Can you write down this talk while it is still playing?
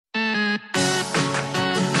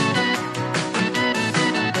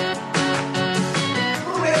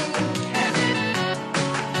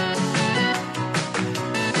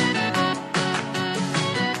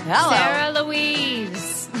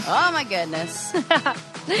goodness.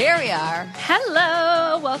 Here we are.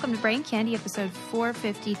 Hello. Welcome to Brain Candy, episode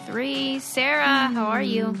 453. Sarah, how are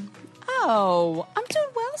you? Oh, I'm doing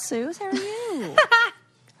well, Suze. How are you?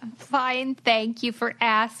 I'm fine. Thank you for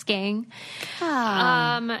asking.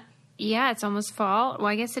 Yeah, it's almost fall. Well,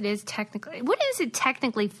 I guess it is technically. What is it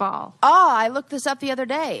technically fall? Oh, I looked this up the other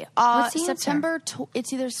day. What's the September,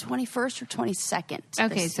 it's either 21st or 22nd.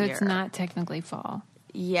 Okay, so it's not technically fall.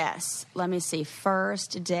 Yes. Let me see.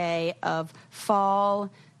 First day of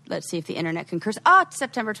fall. Let's see if the internet concurs. Oh, it's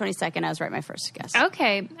September 22nd. I was right my first guess.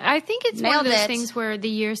 Okay. I think it's one of those Nailed it. things where the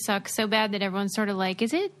year sucks so bad that everyone's sort of like,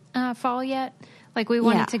 is it fall yet? Like we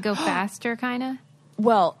want it to go faster, kind of.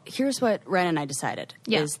 Well, here's what Ren and I decided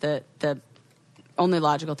is the only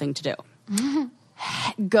logical thing to do.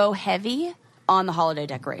 Go heavy on the holiday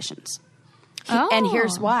decorations. And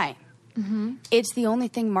here's why. Mm-hmm. It's the only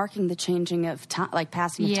thing marking the changing of time, like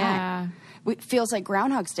passing of time. It feels like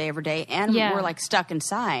Groundhog's Day every day, and we're like stuck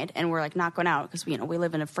inside, and we're like not going out because we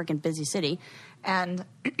live in a freaking busy city, and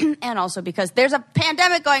and also because there's a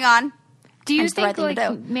pandemic going on. Do you think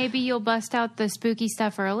like maybe you'll bust out the spooky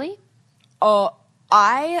stuff early? Oh,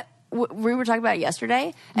 we were talking about it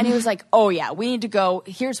yesterday, and he was like, "Oh yeah, we need to go.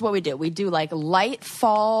 Here's what we do. We do like light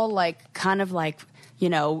fall, like kind of like."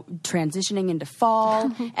 Transitioning into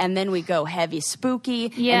fall, and then we go heavy spooky,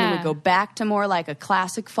 and then we go back to more like a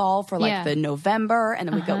classic fall for like the November, and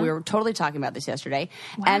then we were totally talking about this yesterday,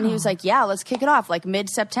 and he was like, yeah, let's kick it off like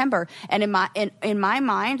mid-September, and in my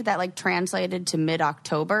mind that like translated to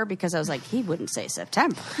mid-October because I was like, he wouldn't say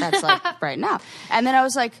September, that's like right now, and then I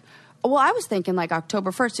was like, well, I was thinking like October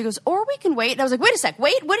 1st. He goes, or we can wait. And I was like, wait a sec.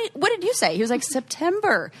 Wait, what did you say? He was like,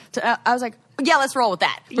 September. So, I was like, yeah, let's roll with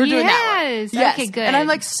that. We're doing that one. Yes. Okay, good. And I'm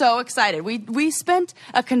like so excited. We spent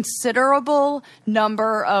a considerable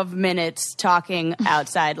number of minutes talking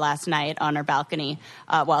outside last night on our balcony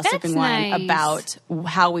while sipping wine about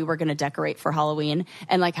how we were going to decorate for Halloween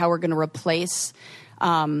and like how we're going to replace...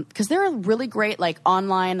 because there are really great like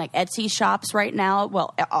online like Etsy shops right now,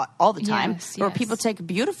 well, all the time, where people take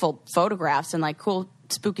beautiful photographs and like cool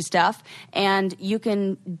spooky stuff, and you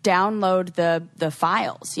can download the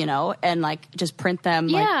files, and like just print them,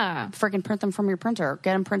 like freaking print them from your printer,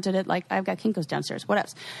 get them printed at like I've got Kinko's downstairs, what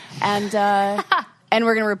else, and and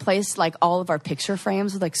we're gonna replace like all of our picture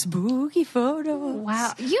frames with like spooky photos.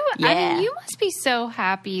 Wow, I mean, you must be so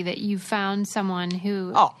happy that you found someone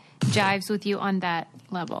who jives with you on that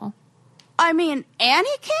level. I mean,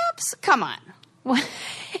 Annie Camps? Come on. What?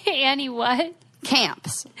 Annie what?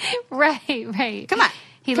 Camps. Right. Come on.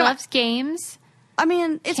 He loves games. I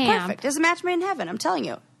mean, it's perfect. It's a match made in heaven, I'm telling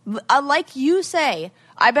you. Like you say,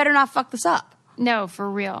 I better not fuck this up. No, for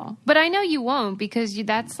real. But I know you won't because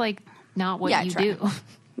that's like not what you do.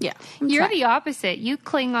 Yeah. You're the opposite. You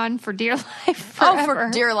cling on for dear life forever. Oh,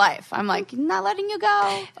 for dear life. I'm like, not letting you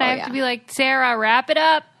go. I have to be like, Sarah, wrap it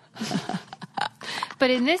up. But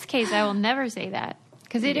in this case, I will never say that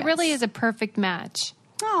because it really is a perfect match.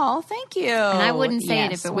 Oh, thank you. And I wouldn't say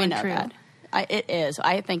it if it weren't true. That. It is.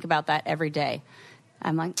 I think about that every day.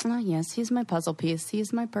 I'm like, oh, yes, he's my puzzle piece.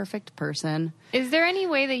 He's my perfect person. Is there any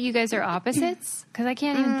way that you guys are opposites? Because I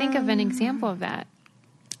can't even think of an example of that.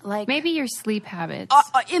 Like maybe your sleep habits.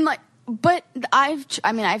 But I've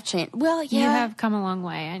changed. Well, yeah. You have come a long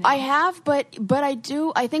way. I know. I have, but I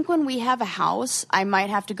do. I think when we have a house, I might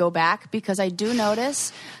have to go back because I do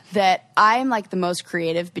notice that I'm like the most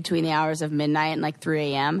creative between the hours of midnight and like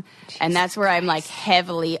 3 a.m. And that's where I'm like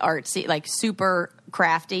heavily artsy, like super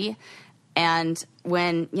crafty. And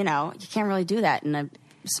when, you can't really do that in a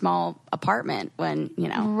small apartment when,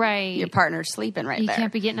 your partner's sleeping right there. You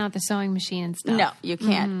can't be getting out the sewing machine and stuff. No, you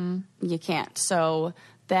can't. Mm-hmm. You can't. So...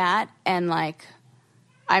 that and like,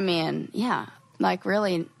 I mean, like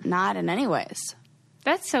really not in any ways.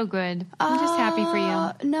 That's so good. I'm just happy for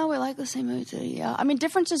you. No, we like the same movie too. Yeah, I mean,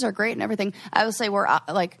 differences are great and everything. I would say we're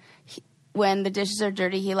like, when the dishes are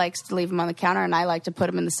dirty, he likes to leave them on the counter, and I like to put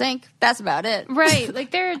them in the sink. That's about it. Right.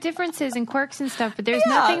 Like there are differences and quirks and stuff, but there's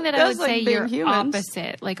nothing that I would say you're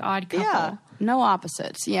opposite, like odd couple. Yeah, no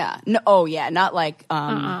opposites. Yeah. No. Oh yeah, not like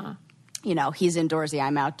he's indoorsy,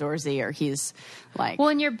 I'm outdoorsy, or he's like... Well,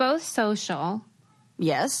 and you're both social.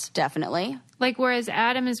 Yes, definitely. Like, whereas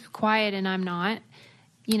Adam is quiet and I'm not,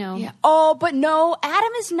 Yeah. Oh, but no,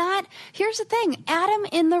 Adam is not... Here's the thing. Adam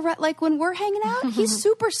when we're hanging out, he's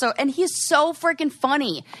super and he's so freaking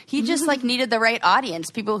funny. He just, needed the right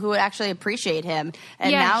audience, people who would actually appreciate him.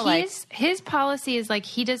 And now, his policy is,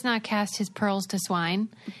 he does not cast his pearls to swine.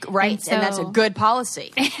 Right, and that's a good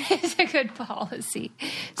policy. It's a good policy.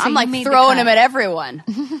 So I'm, throwing him at everyone.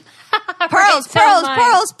 Pearls for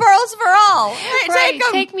all. Right,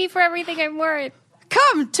 take me for everything I'm worth.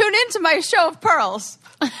 come tune into my show of pearls.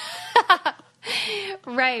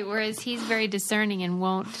 Right, whereas he's very discerning and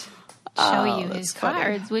won't show you his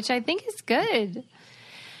cards, which I think is good.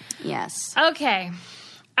 Yes. Okay.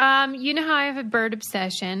 You know how I have a bird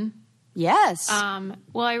obsession? Yes.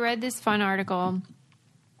 Well, I read this fun article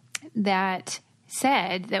that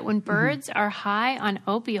said that when birds are high on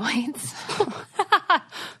opioids...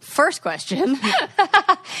 First question.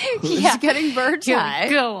 Who's getting birds high?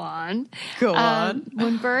 Go on. Go on.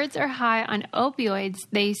 When birds are high on opioids,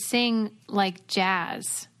 they sing like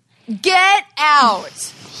jazz. Get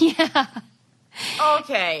out. Yeah.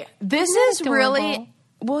 Okay. This is adorable? really...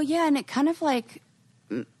 Well, yeah, and it kind of like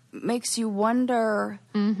makes you wonder...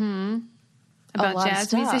 About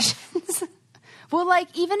jazz musicians. Well, like,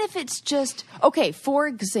 even if it's just... Okay, for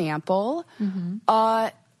example,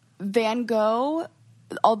 Van Gogh...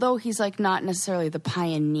 Although he's like not necessarily the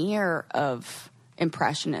pioneer of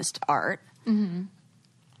Impressionist art,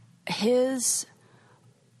 his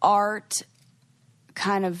art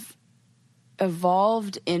kind of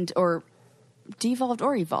evolved into, or devolved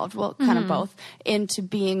or evolved, well, kind of both, into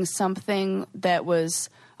being something that was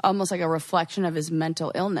almost like a reflection of his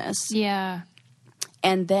mental illness. Yeah.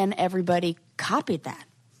 And then everybody copied that.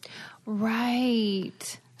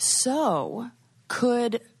 Right. So,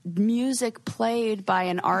 could music played by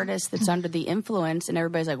an artist that's under the influence and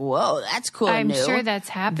everybody's like, whoa, that's cool and I'm new, sure that's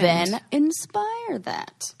happened. then inspire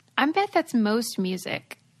that? I bet that's most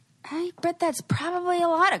music. I bet that's probably a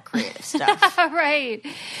lot of creative stuff. Right.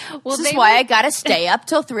 Well, This is why I gotta stay up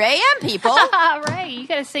till 3 a.m., people. Right. You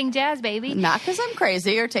gotta sing jazz, baby. Not because I'm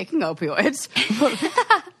crazy or taking opioids.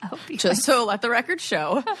 Just to let the record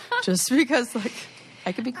show. Just because, like,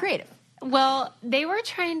 I could be creative. Well, they were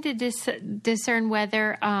trying to discern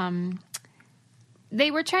whether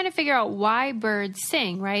they were trying to figure out why birds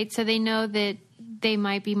sing, right? So they know that they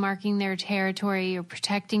might be marking their territory or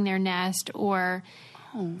protecting their nest or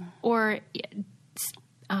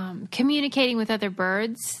communicating with other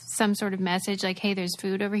birds, some sort of message like, hey, there's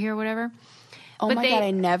food over here or whatever. Oh, but my God,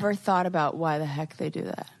 I never thought about why the heck they do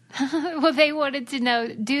that. Well, they wanted to know,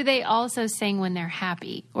 do they also sing when they're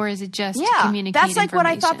happy? Or is it just to communicate that's like what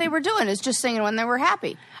I information? thought they were doing, is just singing when they were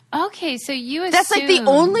happy. Okay, so you assumed... That's like the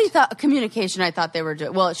only communication I thought they were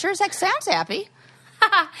doing. Well, it sure as heck sounds happy.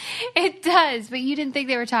 It does, but you didn't think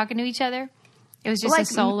they were talking to each other? It was just a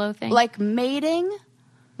solo thing? Like mating,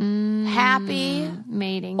 happy.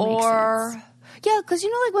 Mating or... makes sense. Yeah, because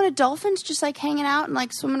you know, like when a dolphin's just like hanging out and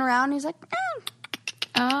like swimming around, and he's like...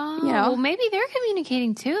 Oh, you know? Well, maybe they're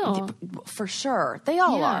communicating too. For sure. They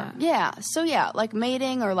all are. Yeah. So, yeah, like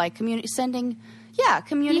mating or like communicating,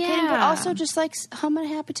 but also just like humming a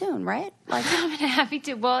happy tune, right? Like I'm happy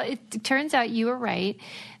to. Well, it turns out you were right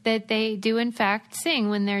that they do, in fact, sing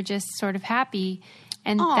when they're just sort of happy.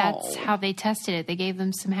 And that's how they tested it. They gave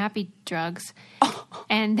them some happy drugs.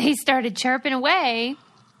 And they started chirping away.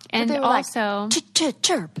 And they were also... like,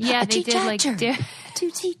 chirp. Yeah, they did like...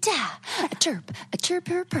 Toot-tee-ta, a chirp, a chirp.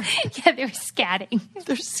 Yeah, they were scatting.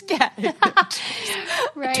 They're scatting.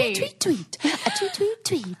 Right. A tweet, a tweet,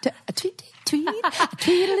 a tweet, a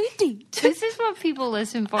tweedly-tweet. This is what people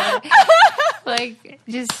listen for. Like,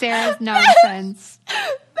 just Sarah's nonsense.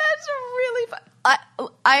 That's really fun.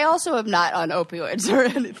 I also am not on opioids or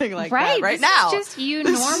anything like that right this now. Is just you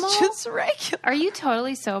normal? This is just regular. Are you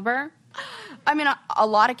totally sober? I mean, a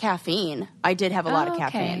lot of caffeine. I did have a lot of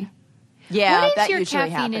caffeine. Yeah, what is that your usually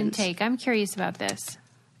caffeine happens. intake? I'm curious about this.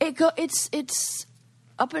 It's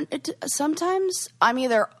up and sometimes I'm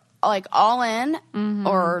either like all in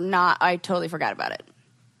or not. I totally forgot about it.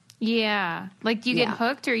 Yeah, like do you get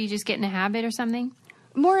hooked or you just get in a habit or something?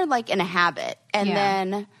 More like in a habit, and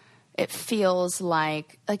then it feels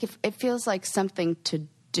like it feels like something to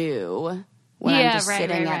do when I'm just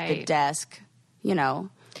sitting at the desk, you know.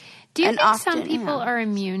 Do you think some people are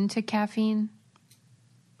immune to caffeine?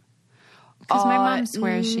 Because my mom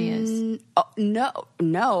swears she is.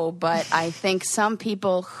 No, but I think some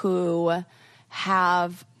people who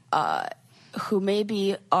have, who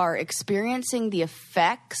maybe are experiencing the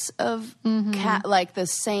effects of like the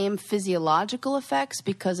same physiological effects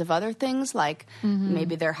because of other things, like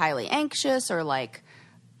maybe they're highly anxious or like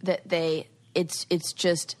that it's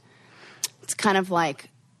kind of like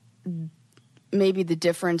maybe the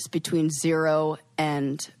difference between 0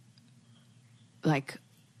 and like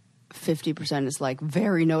 50% is like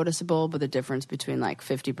very noticeable, but the difference between like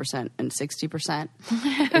 50% and 60%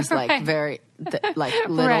 is like very like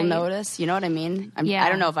little notice. You know what I mean? I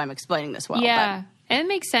don't know if I'm explaining this well. Yeah, but, and it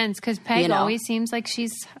makes sense because Peg always seems like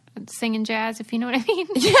she's singing jazz, if you know what I mean.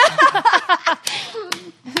 Yeah.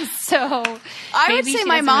 So I would say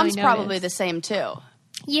my mom's probably the same too.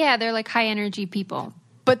 Yeah, they're like high energy people.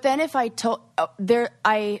 But then if I told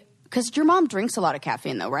because your mom drinks a lot of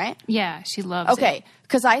caffeine though, right? Yeah, she loves it. Okay,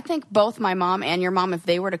 because I think both my mom and your mom, if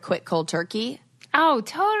they were to quit cold turkey, oh,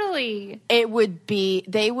 totally.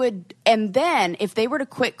 And then if they were to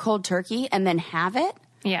quit cold turkey and then have it,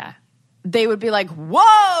 yeah, they would be like,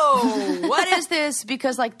 "Whoa, what is this?"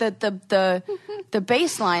 Because like the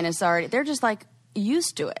baseline is already, they're just like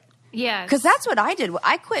used to it. Yeah, because that's what I did.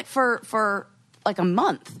 I quit for like a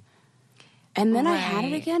month. And then I had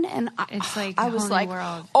it again, and it's like I was like,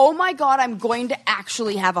 world. "Oh my God, I'm going to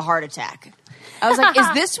actually have a heart attack." I was like, "Is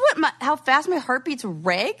this how fast my heart beats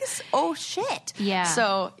regs? Oh shit!" Yeah.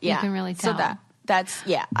 So yeah, you can really tell. So that's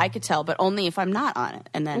I could tell, but only if I'm not on it,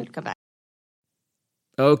 and then come back.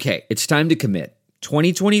 Okay, it's time to commit.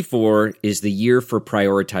 2024 is the year for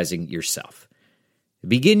prioritizing yourself.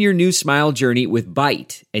 Begin your new smile journey with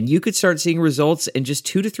Byte, and you could start seeing results in just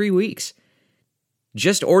 2 to 3 weeks.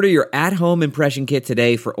 Just order your at-home impression kit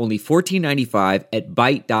today for only $14.95 at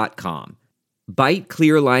Byte.com. Byte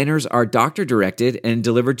clear liners are doctor-directed and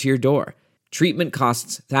delivered to your door. Treatment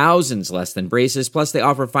costs thousands less than braces, plus they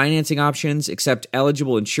offer financing options, accept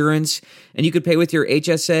eligible insurance, and you could pay with your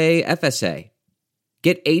HSA, FSA.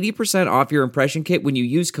 Get 80% off your impression kit when you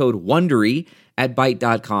use code WONDERY at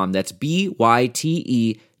Byte.com. That's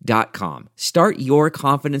BYTE.com. Start your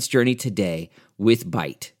confidence journey today with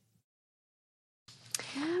Byte.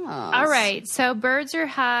 All right. So birds are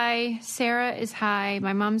high. Sarah is high.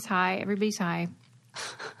 My mom's high. Everybody's high.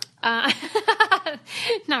 Not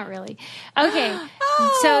really. Okay.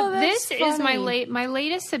 So this is my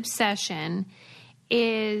latest obsession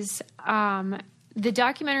is the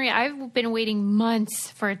documentary. I've been waiting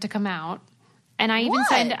months for it to come out. And I even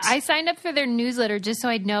signed up for their newsletter just so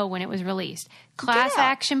I'd know when it was released. Class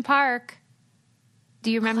Action Park.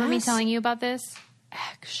 Do you remember me telling you about this?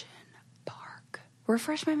 Action Park.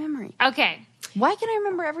 Refresh my memory. Okay. Why can I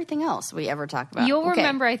remember everything else we ever talk about? You'll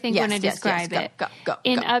remember, I think, when I describe it. Go.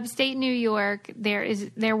 In upstate New York,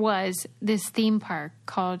 there was this theme park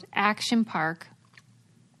called Action Park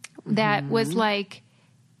that was like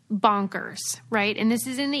bonkers, right? And this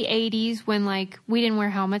is in the 80s when like we didn't wear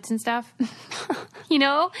helmets and stuff. You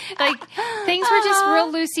know? Like things were just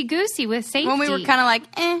real loosey-goosey with safety. When we were kind of like,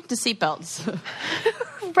 to seatbelts.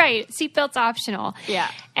 Right. Seatbelts optional. Yeah.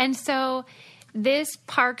 And so this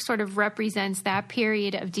park sort of represents that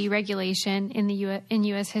period of deregulation in the in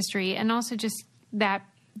U.S. history, and also just that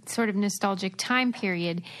sort of nostalgic time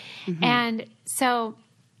period. Mm-hmm. And so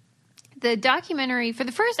the documentary for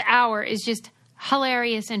the first hour is just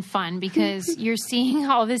hilarious and fun because you're seeing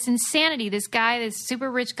all this insanity. This guy, this super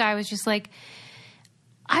rich guy, was just like,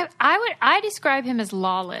 I describe him as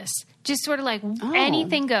lawless, just sort of like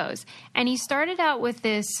anything goes. And he started out with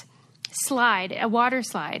this slide, a water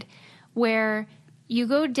slide, where you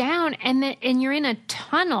go down and you're in a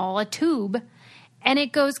tunnel, a tube, and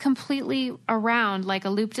it goes completely around like a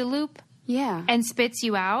loop-de-loop. Yeah. And spits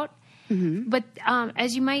you out. Mm-hmm. But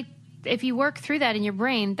if you work through that in your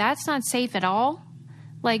brain, that's not safe at all.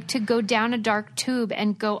 Like to go down a dark tube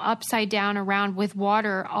and go upside down around with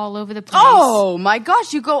water all over the place. Oh my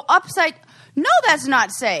gosh, you go upside. No, that's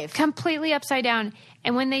not safe. Completely upside down.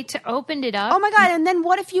 And when they opened it up. Oh my God. And then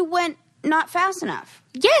what if you went not fast enough?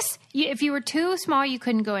 Yes. If you were too small, you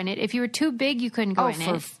couldn't go in it. If you were too big, you couldn't go in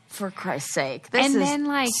it. For Christ's sake. This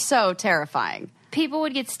is so terrifying. People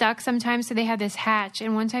would get stuck sometimes, so they had this hatch.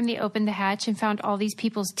 And one time they opened the hatch and found all these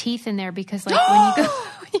people's teeth in there because, like, when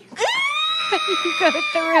you go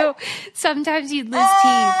through, sometimes you'd lose teeth.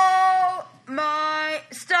 Oh my!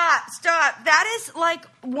 Stop! That is like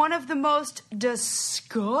one of the most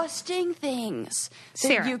disgusting things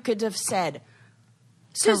that you could have said.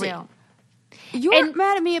 Susie, for real. You're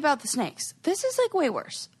mad at me about the snakes. This is like way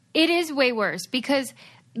worse. It is way worse because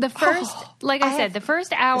the first, the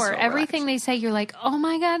first hour, everything they say, you're like, oh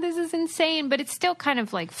my God, this is insane. But it's still kind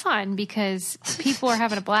of like fun because people are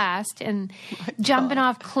having a blast and jumping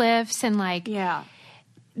off cliffs and like,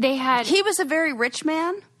 they had. He was a very rich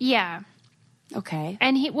man? Yeah. Okay.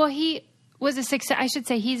 And he was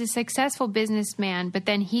he's a successful businessman, but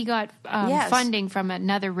then he got funding from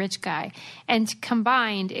another rich guy. And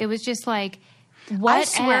combined, it was just like, what? I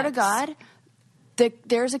swear to God.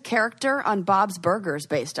 There's a character on Bob's Burgers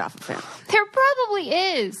based off of him. There probably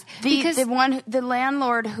is. The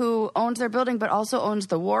landlord who owns their building but also owns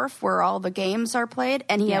the wharf where all the games are played,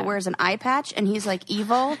 and he wears an eye patch, and he's like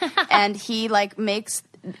evil, and he like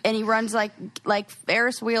he runs like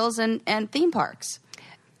Ferris wheels and theme parks.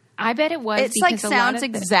 I bet it was. It's like sounds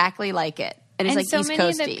exactly like it, and it's like so East many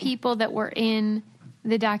Coasty. Of the people that were in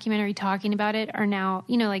the documentary talking about it are now,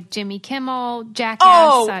 like Jimmy Kimmel,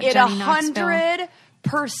 Jackass, Johnny Knoxville.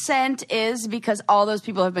 is because all those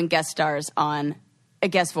people have been guest stars on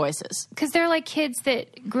guest voices? Because they're like kids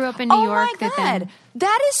that grew up in New York. Oh, my God.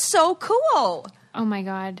 That is so cool. Oh, my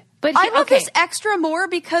God. But I love this extra more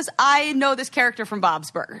because I know this character from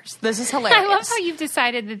Bob's Burgers. This is hilarious. I love how you've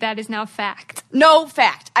decided that is now fact. No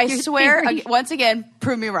fact. I swear, once again,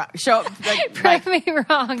 prove me wrong. Prove me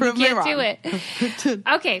wrong. Prove you me wrong. can't do it.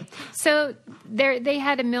 Okay, so they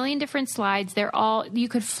had a million different slides. They're all, you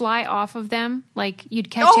could fly off of them. Like,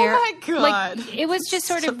 you'd catch air. Oh, my God. Like, it was just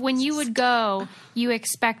sort of, when you would go, you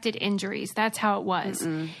expected injuries. That's how it was.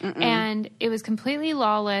 And it was completely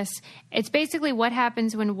lawless. It's basically what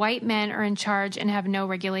happens when white men are in charge and have no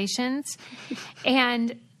regulations.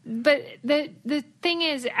 But the thing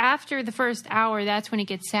is, after the first hour, that's when it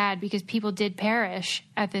gets sad because people did perish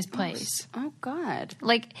at this place. Oh, God.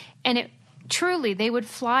 Like, and it truly, they would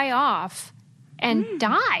fly off and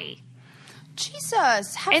die.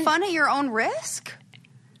 Jesus. Have fun at your own risk?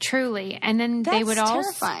 Truly. And then That's they would also...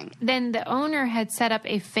 terrifying. Then the owner had set up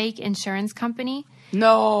a fake insurance company.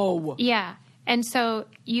 No. Yeah. And so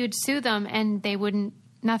you'd sue them and they wouldn't...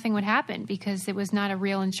 Nothing would happen because it was not a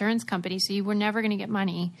real insurance company. So you were never going to get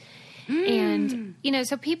money. And,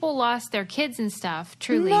 so people lost their kids and stuff,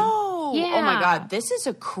 truly. No. Yeah. Oh, my God. This is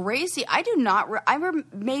a crazy... I do not...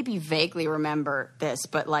 maybe vaguely remember this,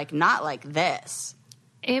 but, like, not like this.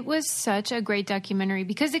 It was such a great documentary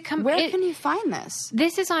because Where can you find this?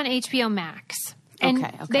 This is on HBO Max. And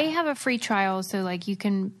Okay. they have a free trial, so like you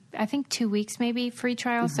can, I think 2 weeks maybe free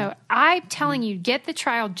trial. So I'm telling you, get the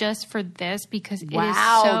trial just for this because it is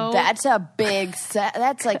so... That's a big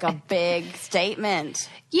that's like a big statement.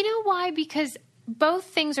 You know why? Because both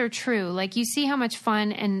things are true. Like you see how much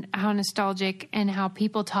fun and how nostalgic and how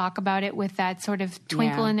people talk about it with that sort of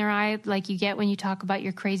twinkle in their eye like you get when you talk about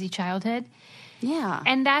your crazy childhood. Yeah.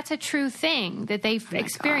 And that's a true thing that they've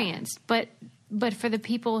experienced. But for the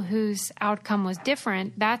people whose outcome was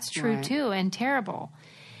different, that's true too and terrible.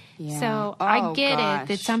 Yeah. So I get it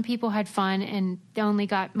that some people had fun and they only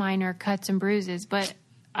got minor cuts and bruises, but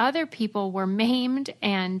other people were maimed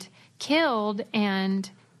and killed and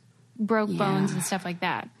broke bones and stuff like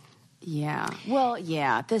that. Yeah. Well,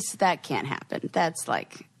 yeah, that can't happen. That's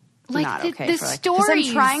like not okay. The for like, stories. 'cause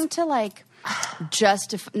I'm trying to like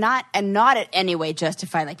justify, not in any way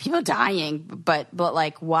justify like people dying, but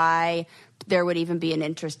like why there would even be an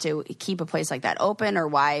interest to keep a place like that open, or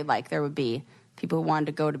why like there would be people who wanted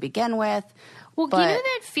to go to begin with. Well, you know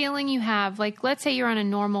that feeling you have, like let's say you're on a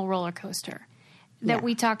normal roller coaster that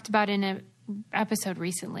we talked about in an episode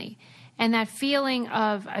recently, and that feeling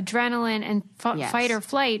of adrenaline and fight or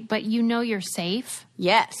flight, but you know you're safe.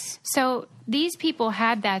 Yes. So these people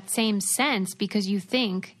had that same sense because you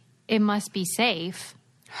think it must be safe,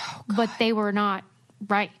 but they were not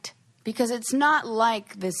right. Because it's not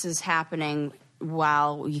like this is happening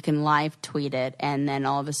while you can live tweet it and then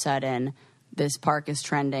all of a sudden this park is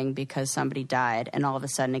trending because somebody died and all of a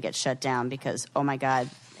sudden it gets shut down because, oh my God,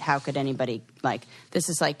 how could anybody, like, this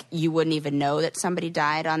is like you wouldn't even know that somebody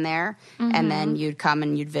died on there and then you'd come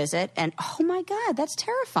and you'd visit and, oh my God, that's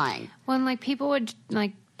terrifying. When, like, people would,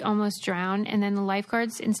 like, almost drown and then the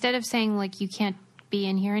lifeguards, instead of saying, like, you can't be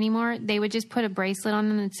in here anymore, they would just put a bracelet on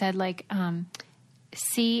them that said, like,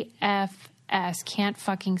 CFS, can't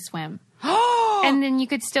fucking swim. And then you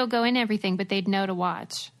could still go in everything, but they'd know to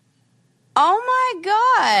watch. Oh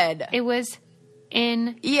my God. It was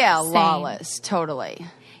insane. Yeah, lawless. Totally.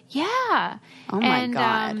 Yeah. Oh my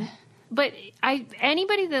God. But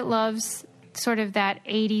anybody that loves sort of that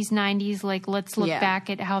 80s, 90s, like let's look back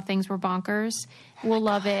at how things were bonkers, will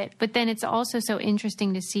love it. But then it's also so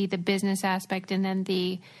interesting to see the business aspect and then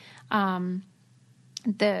the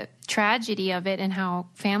tragedy of it and how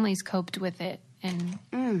families coped with it and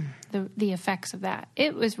the effects of that.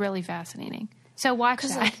 It was really fascinating. So watch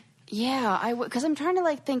that. Like, because I'm trying to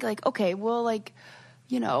like think like, okay, well, like,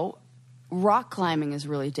 rock climbing is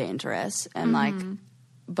really dangerous and like,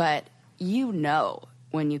 but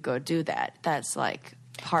when you go do that, that's like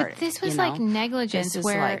part. But this was like negligence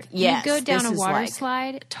where like, you'd go down a water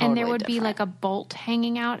slide totally and there would be like a bolt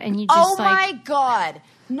hanging out and you just oh my God.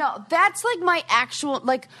 No, that's like my actual,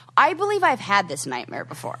 like, I believe I've had this nightmare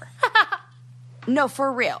before. No, for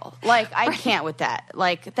real. Like, I can't with that.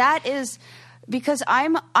 Like, that is because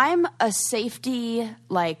I'm a safety,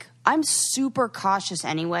 like, I'm super cautious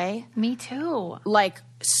anyway. Me too. Like,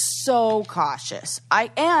 so cautious.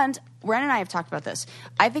 And Ren and I have talked about this.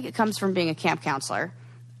 I think it comes from being a camp counselor.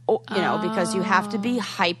 Because you have to be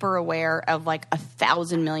hyper aware of like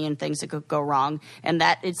 1,000 million things that could go wrong. And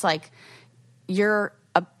that it's like you're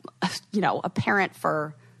a parent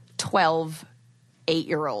for 12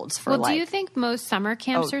 8-year-olds for do you think most summer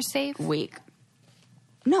camps are safe? Week.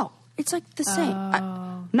 No, it's like the same.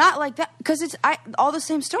 Not like that, because it's all the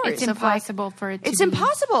same stories. It's impossible for it to It's be.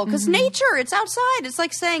 impossible, because nature, it's outside. It's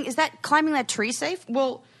like saying, is that climbing that tree safe?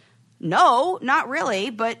 Well, no, not really,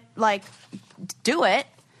 but, like, do it,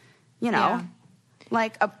 you know. Yeah.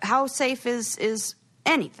 Like, how safe is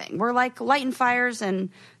anything? We're, like, lighting fires and,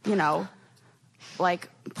 you know, like,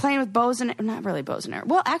 playing with bows and... Not really bows and arrows.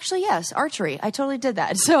 Well, actually, yes, archery. I totally did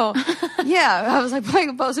that. So, yeah, I was, like, playing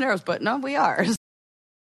with bows and arrows, but no, we are.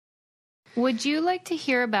 Would you like to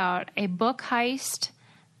hear about a book heist,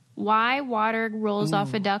 why water rolls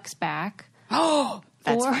off a duck's back, Oh,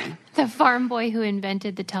 that's or funny. the farm boy who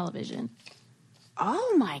invented the television?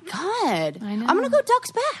 Oh, my God. I know. I'm going to go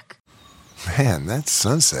duck's back. Man, that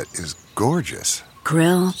sunset is gorgeous.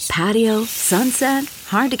 Grill, patio, sunset.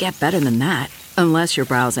 Hard to get better than that. Unless you're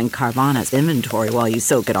browsing Carvana's inventory while you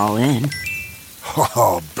soak it all in.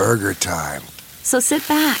 Oh, burger time. So sit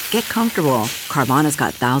back, get comfortable. Carvana's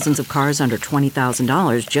got thousands of cars under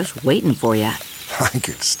 $20,000 just waiting for you. I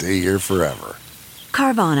could stay here forever.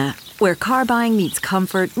 Carvana, where car buying meets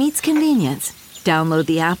comfort meets convenience. Download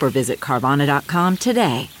the app or visit Carvana.com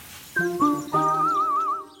today.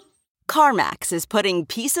 CarMax is putting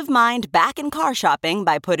peace of mind back in car shopping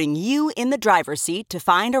by putting you in the driver's seat to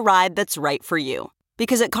find a ride that's right for you.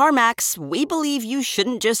 Because at CarMax, we believe you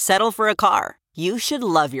shouldn't just settle for a car. You should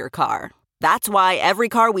love your car. That's why every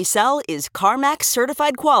car we sell is CarMax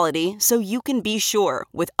certified quality, so you can be sure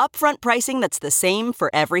with upfront pricing that's the same for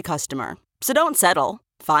every customer. So don't settle.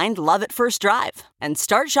 Find love at first drive and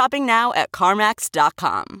start shopping now at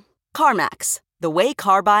CarMax.com. CarMax, the way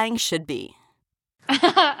car buying should be.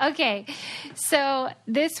 Okay, so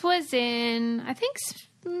this was in, I think,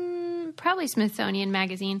 probably Smithsonian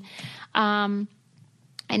Magazine, and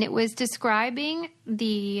it was describing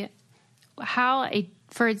how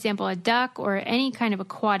for example, a duck or any kind of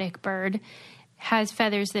aquatic bird has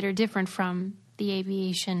feathers that are different from the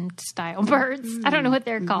aviation style birds. I don't know what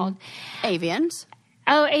they're called. Avians.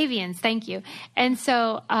 Oh, avians. Thank you. And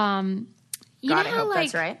so, you God, know I how, hope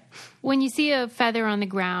like, that's right. when you see a feather on the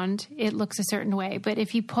ground, it looks a certain way. But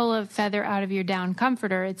if you pull a feather out of your down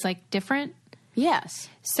comforter, it's like different. Yes.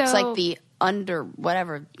 So it's like the under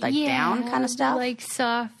whatever, like down kind of stuff. Like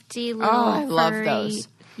softy little I love furry- those.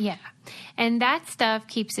 Yeah. And that stuff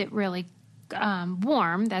keeps it really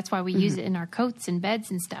warm. That's why we use it in our coats and beds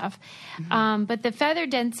and stuff. But the feather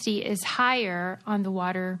density is higher on the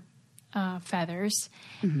water feathers.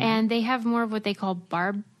 And they have more of what they call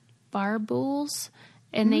barbules.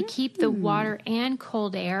 And they keep the water and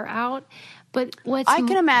cold air out. But I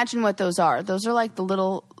can imagine what those are. Those are like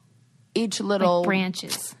the each little like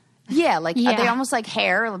branches. Yeah, like Yeah. are they almost like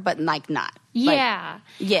hair, but like not. Yeah.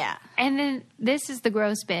 Yeah. And then this is the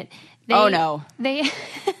gross bit. Oh, no. They,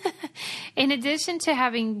 in addition to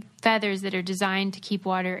having feathers that are designed to keep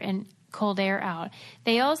water and cold air out,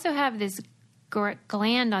 they also have this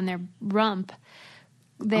gland on their rump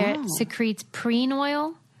that secretes preen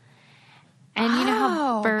oil. And you know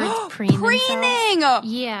how birds preen Preening! themselves?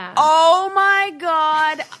 Yeah. Oh my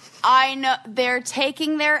God. I know. They're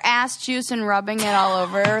taking their ass juice and rubbing it all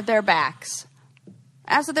over their backs.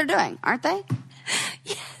 That's what they're doing, aren't they?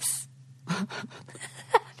 Yes.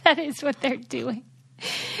 That is what they're doing.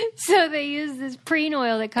 So they use this preen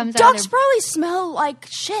oil that comes out of Ducks their... probably smell like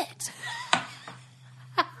shit.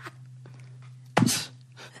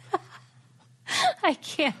 I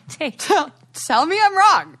can't take it. Tell me I'm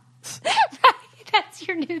wrong. Right? That's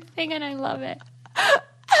your new thing, and I love it.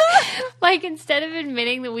 Like, instead of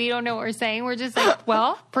admitting that we don't know what we're saying, we're just like,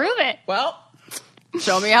 well, prove it. Well,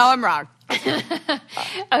 show me how I'm wrong. Okay,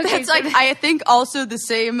 It's like, I think, also the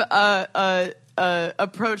same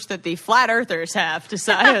approach that the flat earthers have to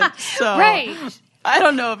science. So right. I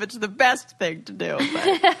don't know if it's the best thing to do.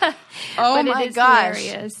 But, oh But it my is gosh.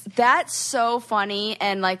 hilarious. That's so funny.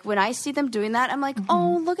 And like when I see them doing that, I'm like,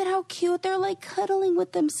 oh, look at how cute. They're like cuddling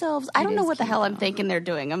with themselves. I don't know is what the cute, hell I'm though. thinking they're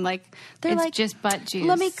doing. I'm like, they're It's like, just butt juice.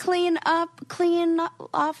 let me clean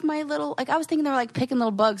off my little, like I was thinking they were like picking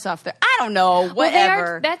little bugs off there. I don't know, Well, they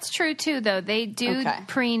whatever. are, that's true, too, though. They do Okay.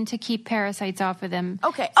 preen to keep parasites off of them.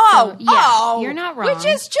 Okay. So, yeah, you're not wrong. Which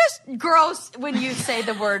is just gross when you say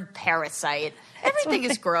the word parasite. Everything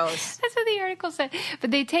is gross. That's what the article said. But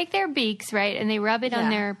they take their beaks, right, and they rub it on Yeah.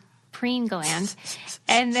 their preen gland,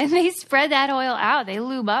 and then they spread that oil out. They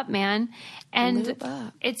lube up, man. And Lube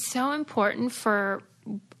up. it's so important for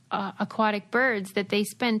aquatic birds that they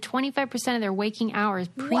spend 25% of their waking hours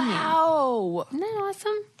preening. Wow. Isn't that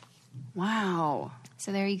awesome? Wow.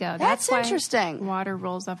 So there you go. That's why interesting. Water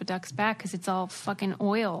rolls off a duck's back because it's all fucking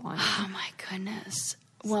oil on it. Oh my goodness.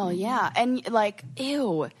 Well, yeah. And like,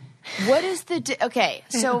 ew. What is okay,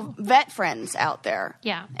 so vet friends out there.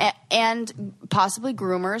 Yeah. And possibly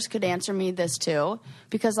groomers could answer me this too.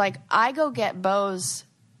 Because, like, I go get Bo's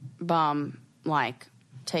bum, like,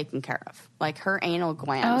 taken care of. Like, her anal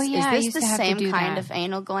glands. Oh, yeah, I Is used this to the have to same do kind that. of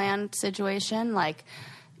anal gland situation? Like,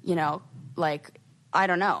 you know, like, I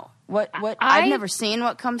don't know. I've never seen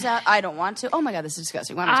what comes out. I don't want to. Oh, my God, this is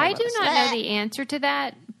disgusting. Why am I talking I about do this? not know the answer to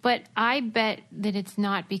that, but I bet that it's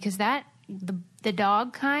not because the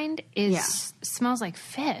dog kind smells like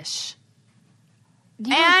fish.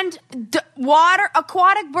 And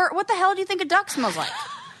aquatic bird. What the hell do you think a duck smells like?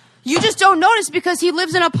 You just don't notice because he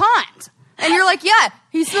lives in a pond. And you're like, yeah,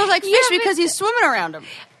 he smells like fish because he's swimming around him.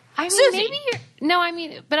 I mean, Susie. maybe you're... No, I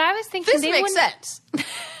mean, but I was thinking... This makes sense.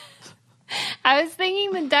 I was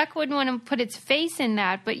thinking the duck wouldn't want to put its face in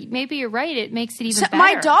that, but maybe you're right. It makes it even better.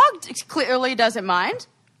 My dog clearly doesn't mind.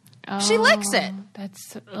 She licks it.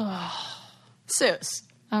 That's... Sus.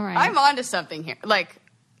 All right. I'm onto something here. Like...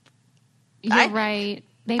 You're right.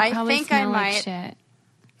 They probably smell like shit.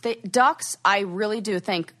 Ducks, I really do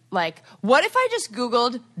think, like, what if I just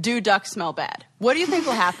Googled, do ducks smell bad? What do you think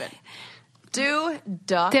will happen? Do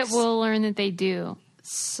ducks... That we'll learn that they do.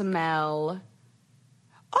 Smell...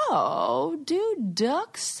 Oh, do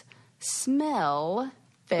ducks smell...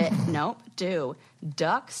 Nope, do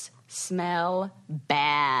ducks smell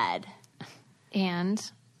bad?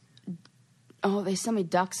 And... Oh, they sell me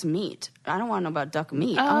duck's meat. I don't want to know about duck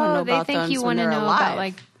meat. I want to know they about think them you when want to they're know alive. about,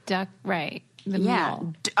 like, duck... Right. The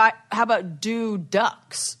meal. How about do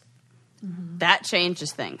ducks? Mm-hmm. That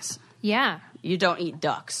changes things. Yeah. You don't eat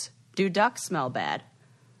ducks. Do ducks smell bad?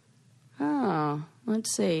 Oh,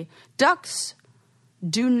 let's see. Ducks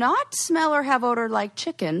do not smell or have odor like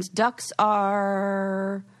chickens. Ducks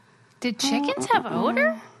are... Did chickens have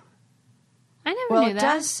odor? I never knew that. It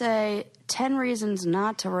does say 10 reasons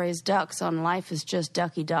not to raise ducks on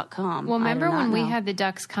lifeisjustducky.com. Well, remember when we had the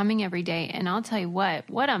ducks coming every day? And I'll tell you what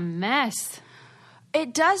a mess.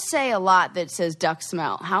 It does say a lot that says duck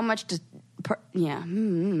smell. How much does... Yeah.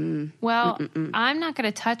 Well, I'm not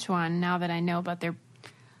going to touch one now that I know about their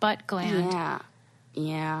butt gland.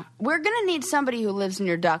 Yeah. We're going to need somebody who lives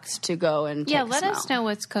near ducks to go and take a let smell. us know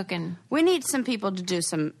what's cooking. We need some people to do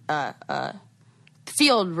some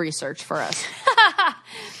field research for us.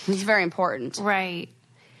 It's very important. Right.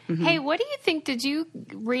 Mm-hmm. Hey, what do you think? Did you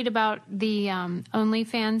read about the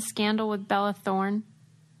OnlyFans scandal with Bella Thorne?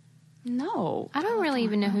 No. I don't really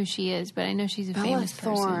even know who she is, but I know she's a famous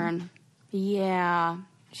person. Bella Thorne. Yeah.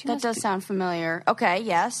 That does sound familiar. Okay,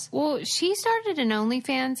 yes. Well, she started an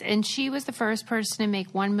OnlyFans, and she was the first person to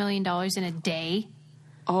make $1 million in a day.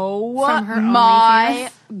 Oh, from her my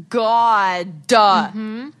OnlyFans. God.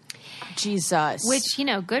 Mm-hmm. Jesus. Which,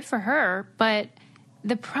 good for her. But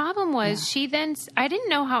the problem was she then... I didn't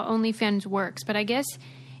know how OnlyFans works, but I guess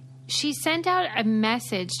she sent out a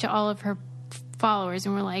message to all of her followers,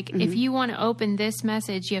 and we're like, if you want to open this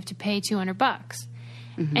message, you have to pay $200.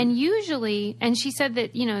 Mm-hmm. And usually, and she said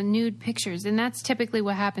that, nude pictures, and that's typically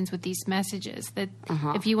what happens with these messages, that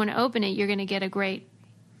if you want to open it, you're going to get a great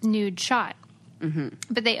nude shot. Mm-hmm.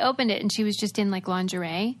 But they opened it, and she was just in, like,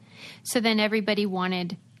 lingerie. So then everybody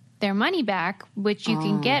wanted their money back, which you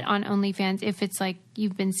can get on OnlyFans if it's like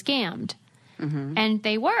you've been scammed. Mm-hmm. And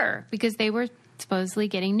they were, because they were supposedly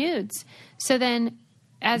getting nudes. So then,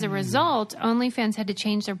 as a result, OnlyFans had to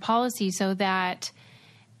change their policy so that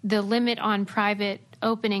the limit on private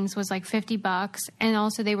openings was like $50, and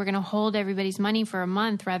also they were going to hold everybody's money for a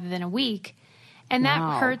month rather than a week, and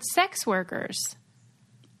that hurts sex workers.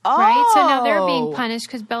 Right? So now they're being punished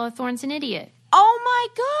because Bella Thorne's an idiot. Oh my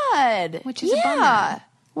God! Which is a bummer.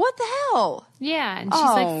 What the hell? Yeah, and she's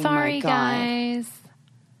like, "Sorry, guys."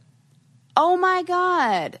 Oh my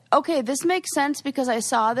God! Okay, this makes sense because I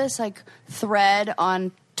saw this like thread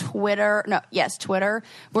on Twitter. Twitter,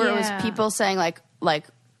 where it was people saying like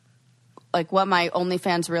what my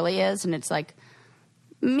OnlyFans really is, and it's like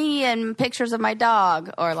me and pictures of my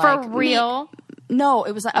dog, or like for real. No,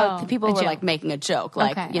 it was like people were like making a joke,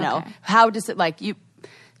 like how does it like you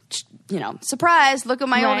surprise? Look at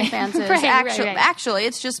my OnlyFans is actually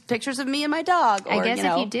it's just pictures of me and my dog. Or, I guess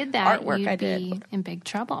if you did that, artwork you'd be in big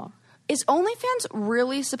trouble. Is OnlyFans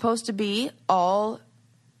really supposed to be all?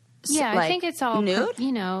 Yeah, I think it's all nude.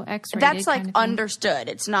 X-rated. That's like understood.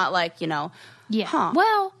 It's not like Yeah. Huh.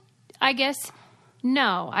 Well, I guess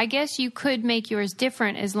no. I guess you could make yours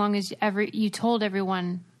different as long as you told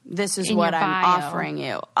everyone. This is what I'm offering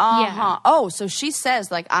you. Yeah. Oh, so she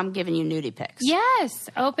says, like, I'm giving you nudie pics. Yes.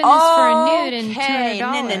 Open this for a nude and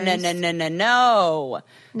 $200. No.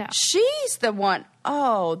 No. She's the one.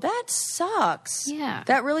 Oh, that sucks. Yeah.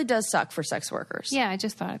 That really does suck for sex workers. Yeah, I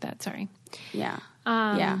just thought of that. Sorry. Yeah.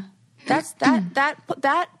 Yeah.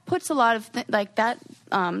 That puts a lot of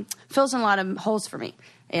fills in a lot of holes for me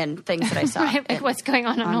in things that I saw. Right, like what's going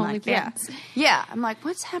on OnlyFans. Yeah. I'm like,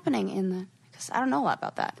 what's happening because I don't know a lot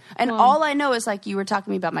about that. And all I know is like you were talking to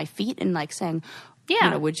me about my feet and like saying,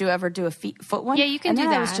 would you ever do a foot one? Yeah, you can and do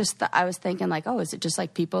then that. I was thinking like, oh, is it just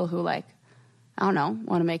like people who like, I don't know,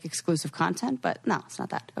 want to make exclusive content? But no, it's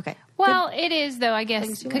not that. Okay. Well, it is though, I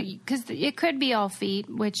guess, because it could be all feet,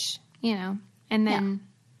 which, and then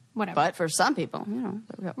whatever. But for some people,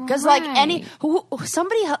 because like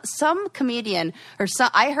some comedian or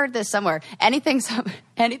I heard this somewhere. Anything's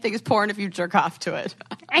porn if you jerk off to it.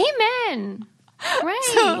 Amen. Right.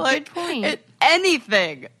 So, like, good point.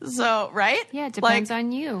 Anything. So right? Yeah, it depends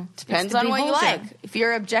on you. Depends on what you like. If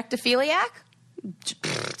you're objectophiliac,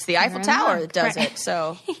 it's the Eiffel Tower that does it.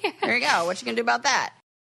 So there you go. What you gonna do about that?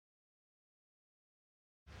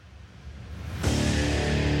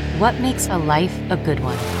 What makes a life a good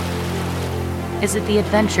one? Is it the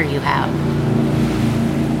adventure you have?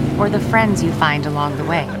 Or the friends you find along the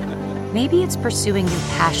way? Maybe it's pursuing your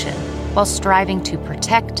passion while striving to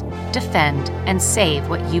protect, defend, and save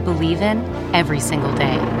what you believe in every single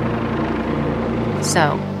day.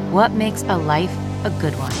 So, what makes a life a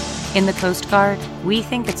good one? In the Coast Guard, we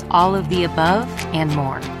think it's all of the above and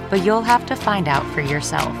more, but you'll have to find out for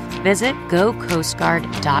yourself. Visit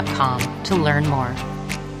gocoastguard.com to learn more.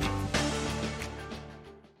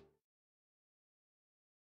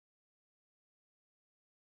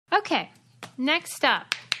 Okay, next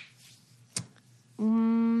up.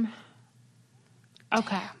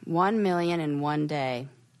 Okay. 1 million in one day.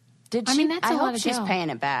 That's a lot of she's dough. paying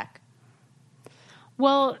it back.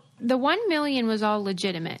 Well, the 1 million was all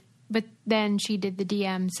legitimate, but then she did the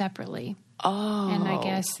DM separately. Oh. And I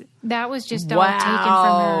guess that was just all taken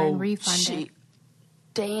from her and refunded.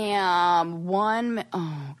 Damn.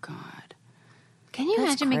 Oh, God. Can you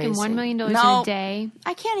That's imagine making crazy. $1 million in No, a day?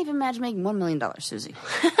 I can't even imagine making $1 million, Susie.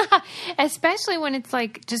 Especially when it's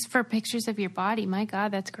like just for pictures of your body. My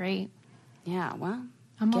God, that's great. Yeah, well,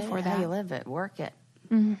 I'm all get for it that. how you live it. Work it.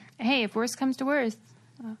 Hey, if worst comes to worst,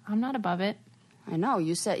 I'm not above it. I know.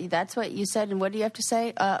 You said that's what you said, and what do you have to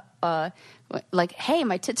say? Like, hey,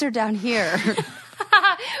 my tits are down here.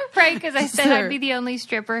 Right, because I said I'd be the only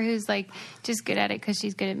stripper who's like just good at it because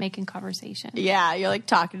she's good at making conversation. Yeah, you're like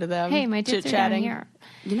talking to them. Hey, my tits are down here.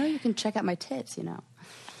 You can check out my tits.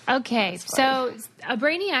 Okay, so a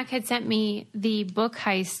Brainiac had sent me the book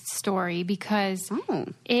heist story because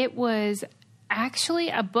it was actually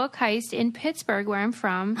a book heist in Pittsburgh, where I'm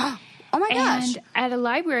from. Oh my gosh! And at a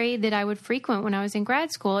library that I would frequent when I was in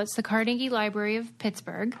grad school. It's the Carnegie Library of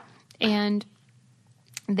Pittsburgh, and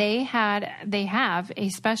they have a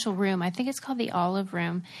special room. I think it's called the Olive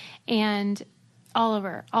Room, and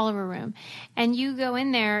Oliver Room. And you go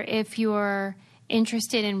in there if you're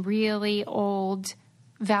interested in really old,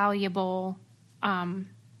 valuable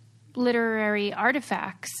literary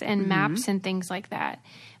artifacts and maps and things like that.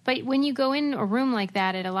 But when you go in a room like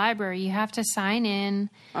that at a library, you have to sign in.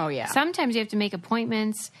 Oh, yeah. Sometimes you have to make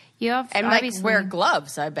appointments. You have and obviously wear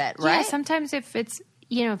gloves, I bet, right? Yeah, sometimes if it's,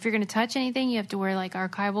 if you're going to touch anything, you have to wear like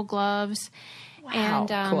archival gloves. Wow, and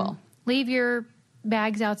cool. Leave your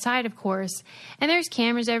bags outside, of course. And there's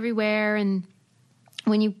cameras everywhere. And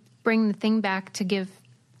when you bring the thing back to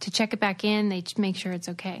check it back in, they make sure it's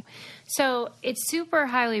okay. So it's super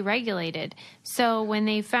highly regulated. So when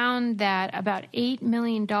they found that about $8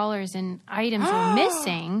 million in items were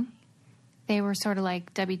missing, they were sort of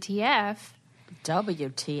like, WTF.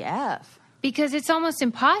 WTF. Because it's almost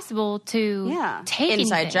impossible to take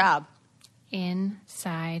inside anything. job.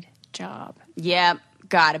 Inside job. Yeah,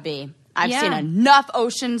 gotta be. I've Yeah. seen enough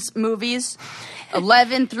Ocean's movies,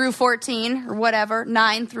 11 through 14 or whatever,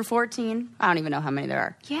 9 through 14. I don't even know how many there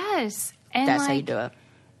are. Yes. And That's how you do it.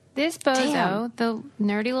 This bozo, Damn. the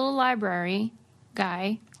nerdy little librarian,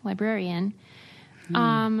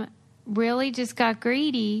 really just got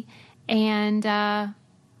greedy and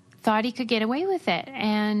thought he could get away with it.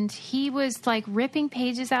 And he was like ripping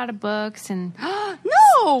pages out of books and...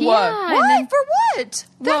 No! Yeah, Why? and then- For what? That's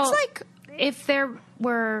Well, like... if there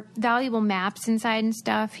were valuable maps inside and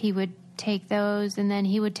stuff, he would take those, and then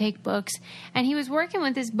he would take books. And he was working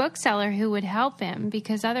with this bookseller who would help him,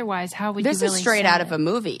 because otherwise, how would This you really is straight sell out it? of a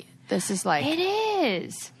movie. This is like... It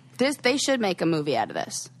is. They should make a movie out of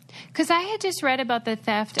this. Because I had just read about the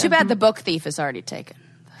theft Too of... bad The Book Thief is already taken.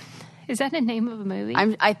 Is that the name of a movie?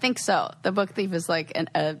 I think so. The Book Thief is like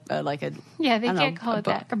yeah, they I don't can't know, call a it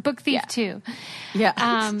that. book. Or Book Thief Yeah. 2.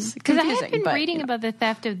 Yeah. Because I had been reading about the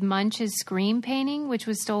theft of Munch's Scream painting, which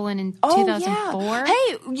was stolen in 2004. Yeah.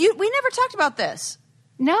 Hey, we never talked about this.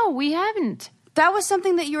 No, we haven't. That was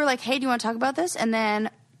something that you were like, hey, do you want to talk about this? And then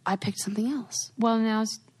I picked something else. Well,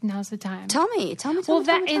 now's the time. Tell me. Well,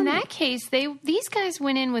 in that case, these guys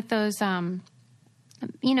went in with those, full-on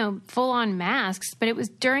masks, but it was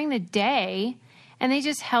during the day, and they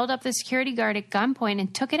just held up the security guard at gunpoint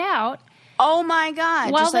and took it out. Oh, my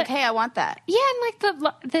God. Well, just like, hey, I want that. Yeah, and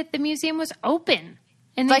like the museum was open.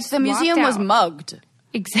 And like the museum was mugged.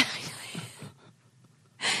 Exactly.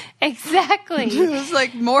 Exactly. It was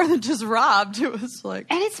like more than just robbed. It was like...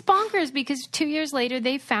 And it's bonkers because 2 years later,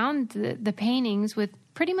 they found the paintings with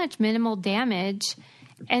pretty much minimal damage.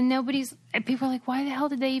 And people are like, why the hell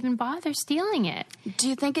did they even bother stealing it? Do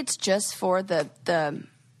you think it's just for the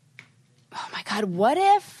oh my God, what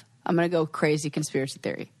if... I'm going to go crazy conspiracy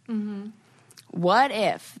theory. Mm-hmm. What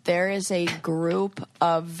if there is a group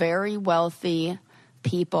of very wealthy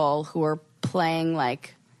people who are playing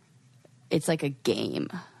like... It's like a game.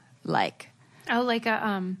 Like... Oh, like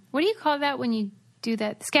a... what do you call that when you do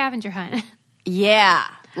that? Scavenger hunt. Yeah,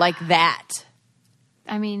 like that.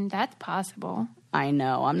 I mean, that's possible. I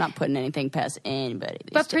know. I'm not putting anything past anybody.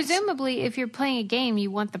 But presumably, if you're playing a game,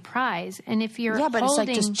 you want the prize. And if you're but it's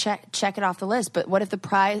like just check it off the list. But what if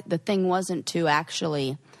the thing wasn't to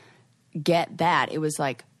actually get that? It was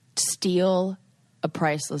like steal a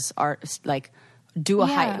priceless art, like do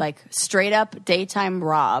a like straight up daytime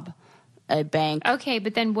rob a bank. Okay,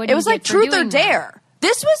 but then what? It was like Truth or Dare.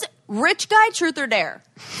 This was Rich Guy Truth or Dare.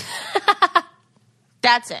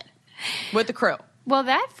 That's it with the crew. Well,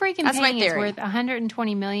 that freaking painting is worth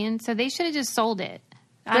 $120 million, so they should have just sold it.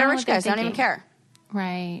 They're rich guys. They don't even care.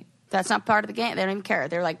 Right. That's not part of the game. They don't even care.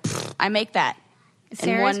 They're like, I make that.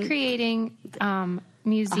 Sarah's creating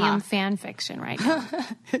museum fan fiction right now.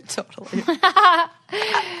 Totally.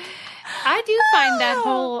 I do find that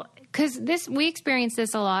whole... Because we experience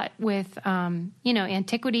this a lot with,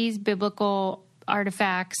 antiquities, biblical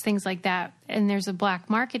artifacts, things like that. And there's a black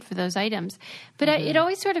market for those items. But it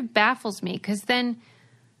always sort of baffles me because then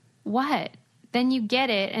what? Then you get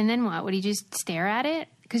it and then what? Would you just stare at it?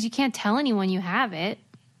 Because you can't tell anyone you have it.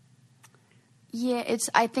 Yeah,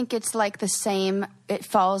 I think it's like the same. It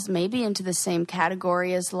falls maybe into the same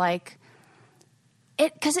category as like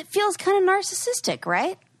it because it feels kind of narcissistic,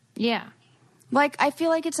 right? Yeah. Like, I feel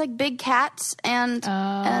like it's like big cats and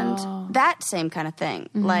that same kind of thing.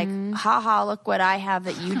 Mm-hmm. Like, haha, look what I have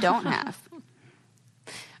that you don't have.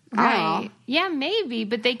 Right. Yeah, maybe,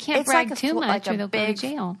 but they can't brag too much or they'll go to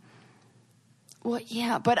jail. Well,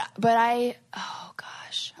 yeah, but oh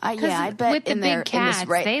gosh. I bet with the in big cats,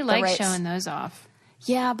 they like showing those off.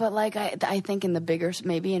 Yeah, but like, I think in the bigger,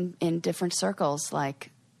 maybe in different circles,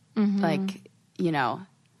 like,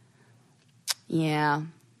 yeah.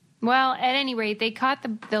 Well, at any rate, they caught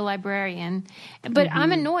the librarian. But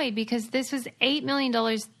I'm annoyed because this was $8 million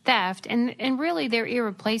theft, and really they're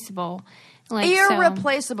irreplaceable. Like,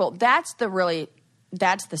 irreplaceable. That's the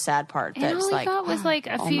sad part. And all I got was like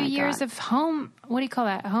a few years of what do you call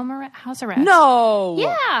that? House arrest. No.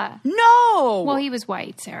 Yeah. No. Well, he was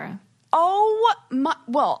white, Sarah. Oh,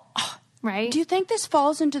 right? Do you think this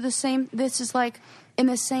falls into the same, this is like in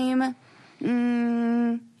the same...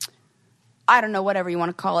 I don't know, whatever you want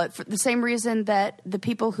to call it, for the same reason that the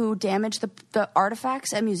people who damage the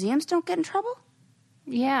artifacts at museums don't get in trouble?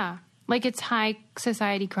 Yeah. Like it's high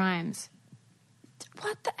society crimes.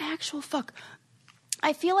 What the actual fuck?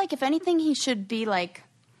 I feel like if anything, he should be like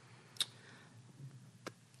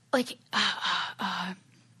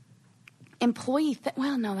employee.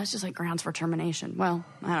 Well, no, that's just like grounds for termination. Well,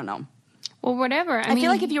 I don't know. Well, whatever. I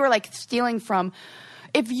feel like if you were like stealing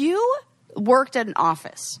if you worked at an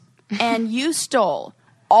office and you stole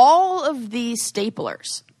all of these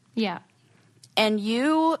staplers. Yeah. And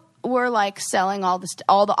you were like selling all the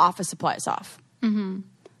office supplies off. Mm-hmm.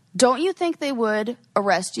 Don't you think they would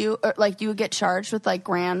arrest you? Or like you would get charged with like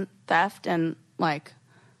grand theft and like...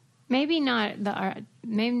 Maybe not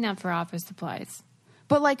for office supplies.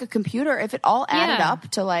 But like a computer, if it all added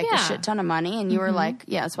up to like a shit ton of money and you were like,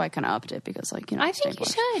 that's why I kind of upped it because like, I think you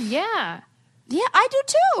should, yeah. Yeah, I do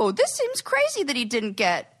too. This seems crazy that he didn't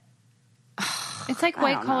get... It's like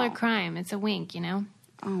white-collar crime. It's a wink, you know?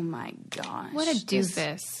 Oh, my gosh. What a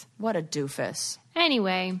doofus. What a doofus.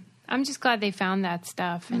 Anyway, I'm just glad they found that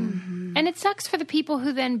stuff. And it sucks for the people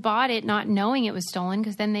who then bought it not knowing it was stolen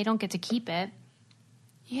because then they don't get to keep it.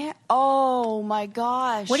 Yeah. Oh, my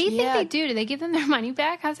gosh. What do you think they do? Do they give them their money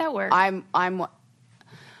back? How's that work? I don't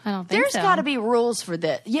think There's got to be rules for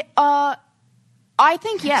this. Yeah, I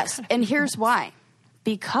think yes. And here's why.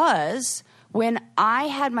 Because... when I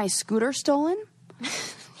had my scooter stolen,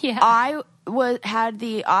 I had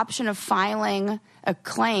the option of filing a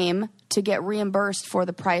claim to get reimbursed for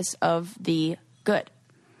the price of the good.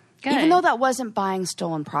 Good. Even though that wasn't buying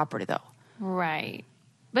stolen property, though. Right.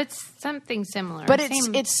 But something similar. But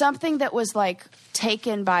it's something that was like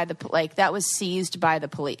taken by that was seized by the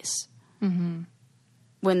police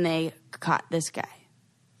when they caught this guy.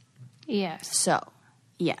 Yes. So,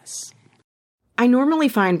 yes. I normally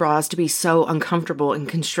find bras to be so uncomfortable and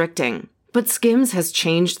constricting, but Skims has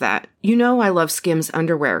changed that. You know I love Skims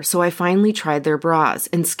underwear, so I finally tried their bras,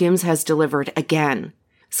 and Skims has delivered again.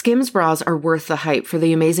 Skims bras are worth the hype for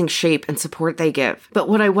the amazing shape and support they give, but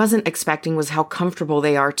what I wasn't expecting was how comfortable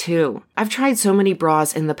they are too. I've tried so many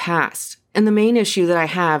bras in the past, and the main issue that I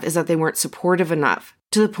have is that they weren't supportive enough,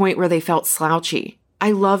 to the point where they felt slouchy.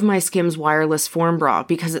 I love my Skims wireless form bra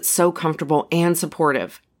because it's so comfortable and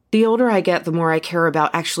supportive. The older I get, the more I care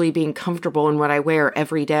about actually being comfortable in what I wear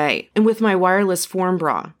every day. And with my wireless form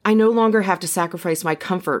bra, I no longer have to sacrifice my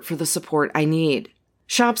comfort for the support I need.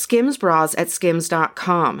 Shop Skims bras at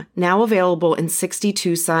skims.com, now available in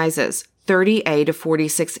 62 sizes, 30A to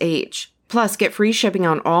 46H. Plus, get free shipping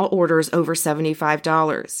on all orders over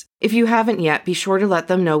 $75. If you haven't yet, be sure to let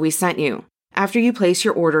them know we sent you. After you place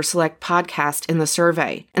your order, select podcast in the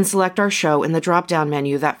survey and select our show in the drop-down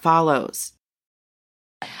menu that follows.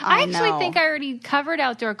 I actually think I already covered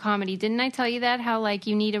outdoor comedy. Didn't I tell you that? How, like,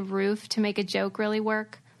 you need a roof to make a joke really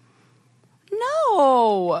work?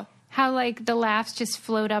 No. How, like, the laughs just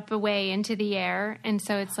float up away into the air, and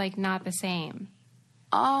so it's, like, not the same.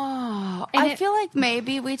 Oh. And I feel like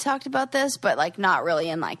maybe we talked about this, but, like, not really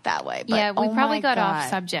in, like, that way. But, yeah, we probably got off God.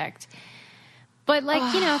 subject. But,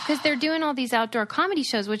 like, you know, because they're doing all these outdoor comedy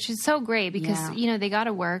shows, which is so great because, you know, they got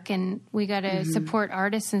to work and we got to support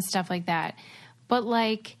artists and stuff like that. But,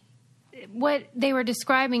 like, what they were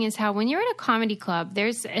describing is how when you're at a comedy club,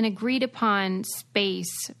 there's an agreed-upon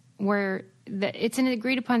space where it's an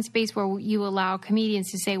agreed-upon space where you allow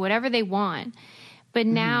comedians to say whatever they want. But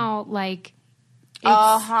now, like,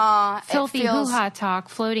 it's filthy hoo-ha talk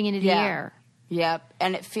floating into the air. Yep.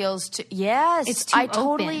 And it feels yes. It's too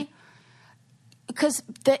open. Because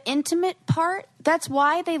the intimate part, that's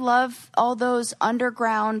why they love all those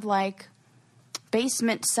underground, like,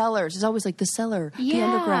 basement cellars. It's always like the cellar, the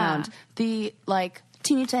underground, the, like,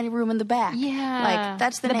 teeny tiny room in the back. Yeah. Like,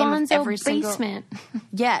 that's the name Bonzo of every basement.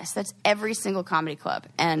 Yes, that's every single comedy club.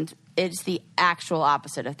 And it's the actual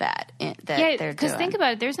opposite of that they're doing. Because think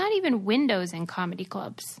about it, there's not even windows in comedy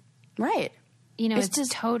clubs. Right. You know, it's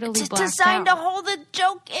just totally it's blacked designed out. to hold the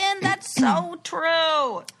joke in. That's so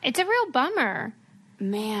true. It's a real bummer.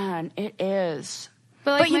 Man, it is.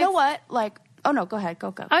 But you know what? Like, oh no, go ahead.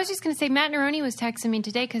 Go. I was just going to say, Matt Neroni was texting me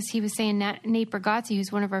today because he was saying Nate Bargatze,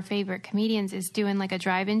 who's one of our favorite comedians, is doing like a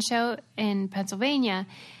drive-in show in Pennsylvania,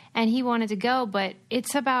 and he wanted to go, but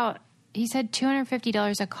it's about, he said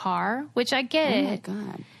 $250 a car, which I get it. Oh my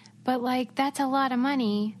God. But like, that's a lot of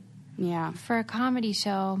money. Yeah. For a comedy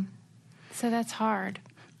show. So that's hard.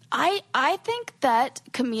 I think that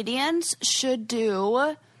comedians should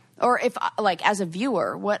do, or if, like, as a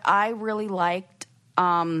viewer, what I really liked,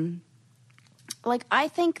 like, I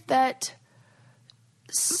think that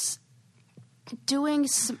doing,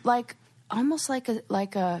 like, almost like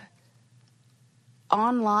a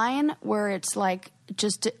online where it's, like,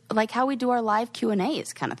 just, like, how we do our live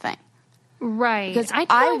Q&As kind of thing. Right. Because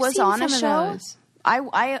I was on a show.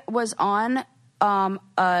 I was on a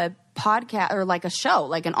podcast, or like a show,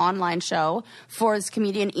 like an online show for this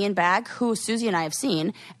comedian Ian Bagg, who Susie and I have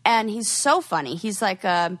seen, and he's so funny. He's like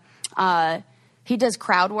he does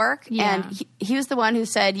crowd work, and he was the one who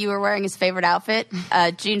said you were wearing his favorite outfit,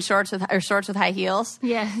 jean shorts with high heels.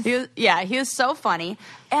 Yes. He was so funny,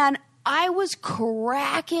 and I was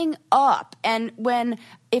cracking up. And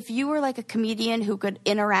if you were like a comedian who could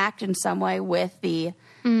interact in some way with the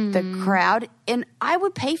crowd, and I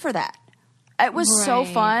would pay for that. It was so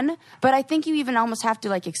fun, but I think you even almost have to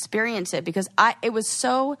like experience it, because it was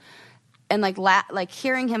so, and like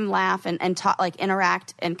hearing him laugh and talk, like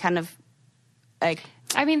interact and kind of like.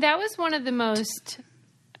 I mean, that was one of the most,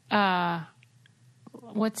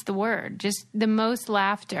 what's the word? Just the most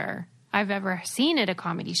laughter I've ever seen at a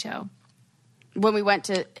comedy show. When we went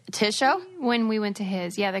to his show? When we went to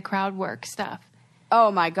his, the crowd work stuff.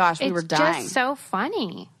 Oh my gosh, we were dying. It's just so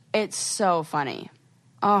funny. It's so funny.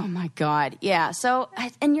 Oh my God. Yeah. So,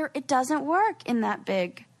 and it doesn't work in that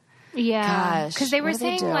big. Yeah. Gosh. Because they were what do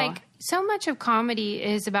they saying do? like so much of comedy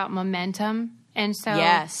is about momentum. And so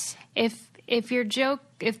yes. if your joke,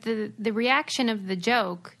 if the reaction of the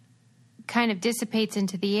joke kind of dissipates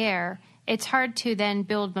into the air, it's hard to then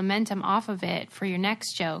build momentum off of it for your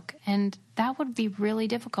next joke. And that would be really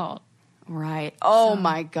difficult. Right. Oh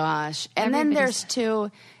my gosh. And then there's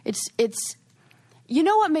it's, you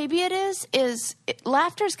know what maybe it is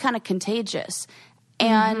laughter is kind of contagious.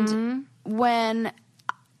 And when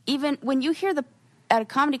you hear at a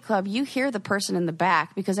comedy club, you hear the person in the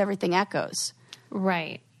back because everything echoes.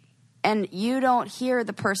 Right. And you don't hear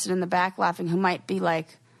the person in the back laughing who might be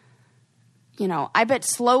like, I bet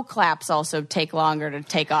slow claps also take longer to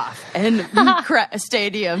take off in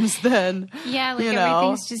stadiums than,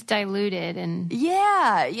 everything's just diluted. And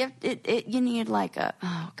yeah, you need like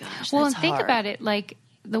oh gosh, well, that's and think hard. about it, like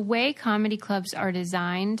the way comedy clubs are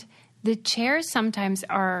designed, the chairs sometimes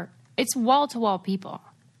it's wall-to-wall people.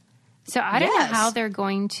 So I don't know how they're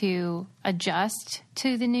going to adjust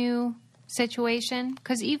to the new situation,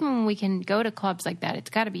 because even when we can go to clubs like that,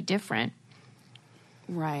 it's got to be different.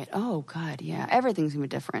 Right. Oh, God, yeah. Everything's going to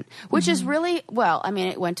be different, which is really,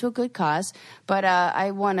 it went to a good cause, but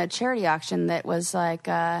I won a charity auction that was like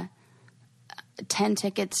 10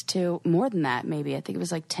 tickets to, more than that, maybe. I think it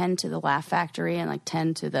was like 10 to the Laugh Factory and like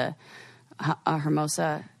 10 to the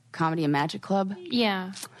Hermosa Comedy and Magic Club.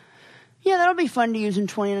 Yeah. Yeah, that'll be fun to use in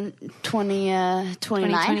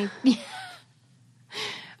 2029.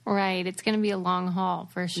 Right. It's going to be a long haul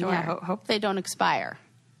for sure. Yeah, hope they don't expire.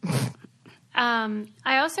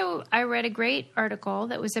 I read a great article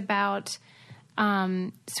that was about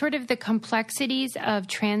sort of the complexities of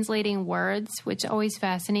translating words, which always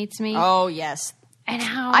fascinates me. Oh, yes. And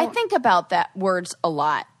how I think about that words a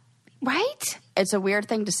lot. Right? It's a weird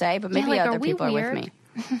thing to say, but maybe other people are with me.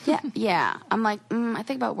 Yeah. I'm like, I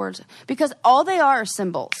think about words because all they are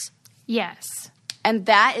symbols. Yes. And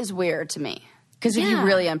that is weird to me because if you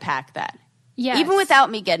really unpack that. Yes. Even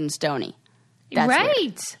without me getting stony. That's right.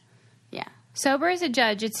 weird. Yeah. Sober as a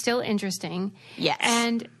judge, it's still interesting. Yes.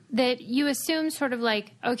 And that you assume sort of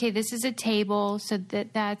like, okay, this is a table, so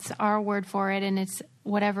that's our word for it, and it's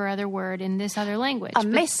whatever other word in this other language. A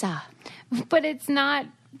mesa. But it's not,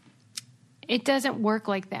 it doesn't work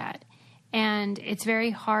like that. And it's very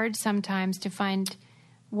hard sometimes to find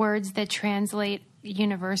words that translate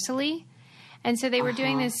universally. And so they were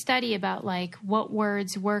doing this study about like what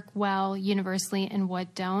words work well universally and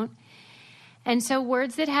what don't. And so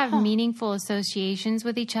words that have meaningful associations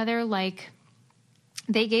with each other, like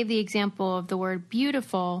they gave the example of the word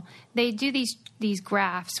beautiful. They do these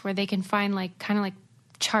graphs where they can find like kind of like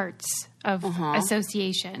charts of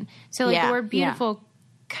association. So like the word beautiful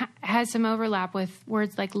has some overlap with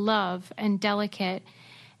words like love and delicate,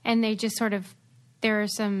 and they just sort of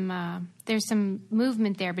there's some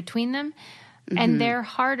movement there between them, and they're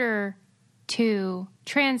harder to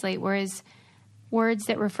translate. Whereas words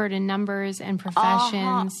that refer to numbers and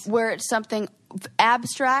professions, where it's something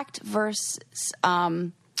abstract versus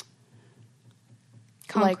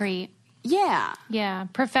concrete. Yeah.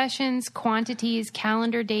 Professions, quantities,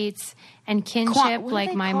 calendar dates, and kinship,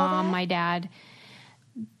 like my mom, my dad.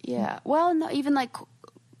 Yeah. Well, no, even like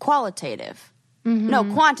qualitative. No,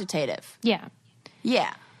 quantitative. Yeah.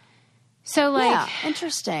 Yeah. So, like,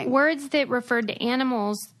 interesting. Words that referred to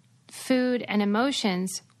animals, food, and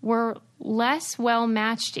emotions were less well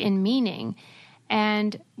matched in meaning,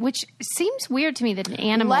 and which seems weird to me that an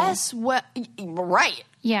animal right.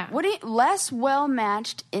 Yeah. Less well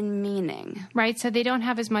matched in meaning. Right, so they don't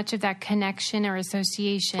have as much of that connection or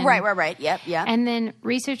association. Right. Yep. And then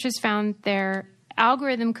researchers found their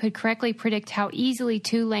algorithm could correctly predict how easily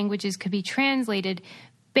two languages could be translated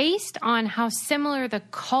based on how similar the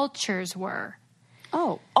cultures were.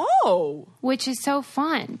 Oh. Which is so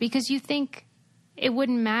fun because you think it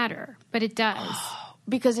wouldn't matter, but it does.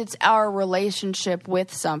 Because it's our relationship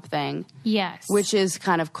with something. Yes. Which is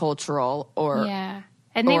kind of cultural or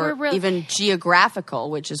and they were even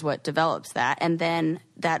geographical, which is what develops that. And then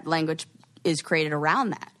that language is created around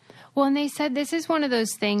that. Well, and they said this is one of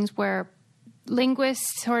those things where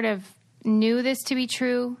linguists sort of knew this to be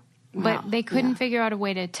true, but they couldn't figure out a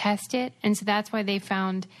way to test it. And so that's why they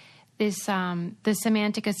found this the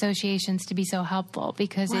semantic associations to be so helpful,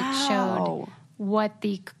 because it showed what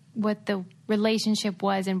the relationship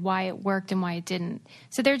was and why it worked and why it didn't.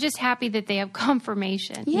 So they're just happy that they have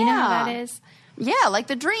confirmation. Yeah. You know how that is? Yeah, like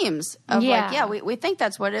the dreams of we think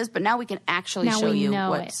that's what it is, but now we can actually show you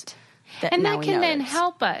what's it. And that can then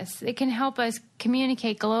help us. It can help us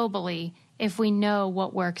communicate globally if we know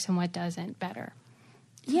what works and what doesn't better.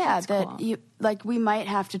 Yeah, cool. we might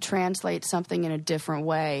have to translate something in a different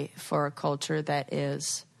way for a culture that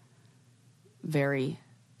is very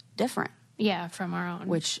different. Yeah, from our own.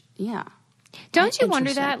 Which, Don't you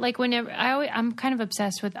wonder that? Like whenever I'm kind of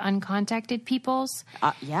obsessed with uncontacted peoples.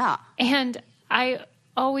 Yeah. And I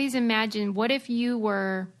always imagine, what if you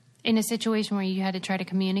were in a situation where you had to try to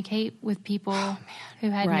communicate with people who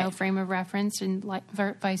had no frame of reference, and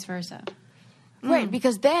vice versa? Right,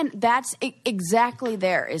 because then that's exactly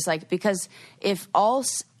there. Is like, because if all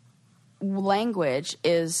language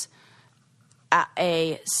is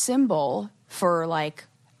a symbol for like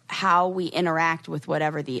how we interact with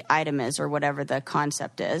whatever the item is or whatever the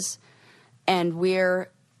concept is. And we're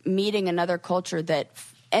meeting another culture that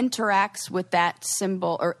interacts with that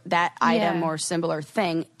symbol or that item or symbol or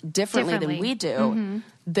thing differently than we do,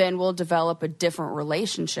 then we'll develop a different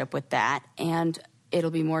relationship with that, and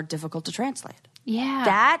it'll be more difficult to translate. Yeah.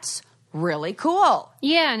 That's really cool.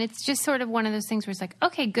 Yeah, and it's just sort of one of those things where it's like,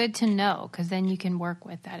 okay, good to know, because then you can work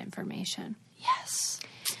with that information. Yes.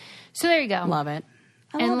 So there you go. Love it.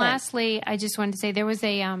 And lastly, I just wanted to say there was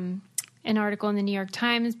an article in the New York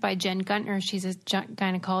Times by Jen Guntner. She's a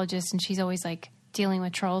gynecologist, and she's always like dealing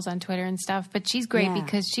with trolls on Twitter and stuff. But she's great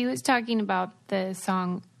because she was talking about the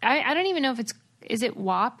song. I don't even know if is it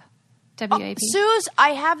WAP? WAP? Suze, I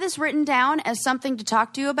have this written down as something to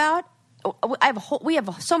talk to you about. We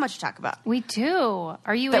have so much to talk about. We do.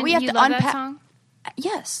 Are you That we have to love unpack. that song?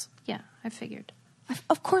 Yes. Yeah, I figured.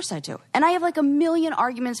 Of course I do. And I have like a million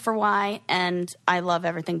arguments for why, and I love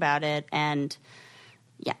everything about it, and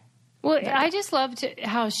yeah. Well, I just loved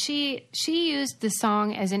how she used the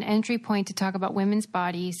song as an entry point to talk about women's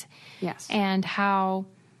bodies. Yes. And how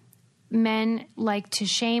men like to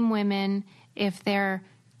shame women if they're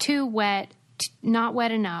too wet, not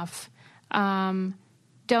wet enough,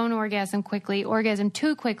 don't orgasm quickly, orgasm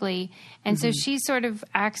too quickly. And so she sort of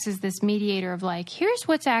acts as this mediator of like, here's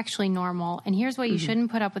what's actually normal, and here's why you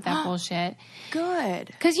shouldn't put up with that bullshit. Good.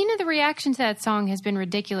 Because, the reaction to that song has been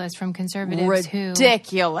ridiculous from conservatives who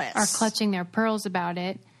are clutching their pearls about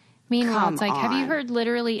it. Meanwhile, it's like, have you heard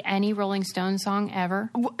literally any Rolling Stones song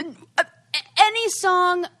ever? Any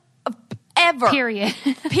song ever. Period.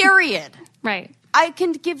 Period. Right. I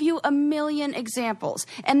can give you a million exampple.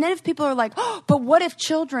 And then if people are like, oh, but what if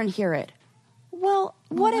children hear it? Well,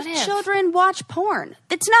 what if children watch porn?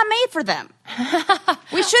 It's not made for them.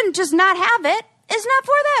 We shouldn't just not have it. It's not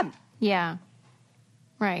for them. Yeah.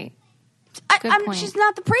 Right. Good point. She's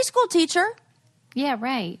not the preschool teacher. Yeah,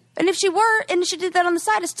 right. And if she were, and she did that on the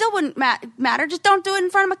side, it still wouldn't matter. Just don't do it in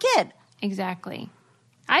front of a kid. Exactly.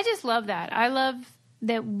 I just love that. I love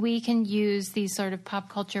that we can use these sort of pop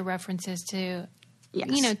culture references to,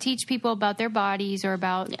 teach people about their bodies or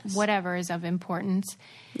about whatever is of importance.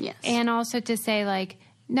 Yes. And also to say, like,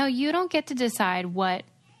 no, you don't get to decide what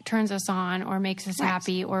turns us on or makes us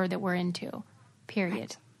happy or that we're into,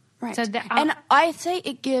 period. Right. So and I say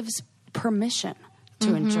it gives permission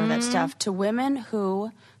to enjoy that stuff to women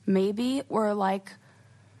who maybe were like,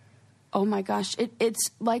 oh my gosh,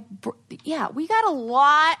 it's like, we got a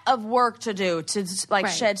lot of work to do to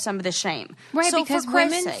shed some of the shame. Right, so because for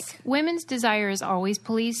Christ's sake, women's desire is always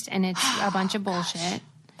policed, and it's a bunch of bullshit.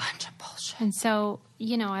 Bunch of bullshit. And so,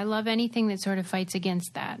 I love anything that sort of fights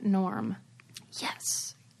against that norm.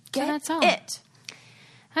 Yes. So that's all.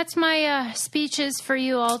 That's my speeches for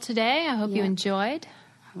you all today. I hope you enjoyed.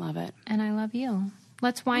 I love it. And I love you.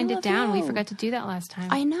 Let's wind it down. We forgot to do that last time.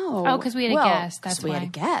 I know. Oh, because we had a guest. That's why. We had a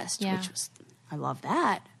guest, which was, I love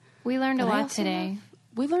that. We learned a lot today.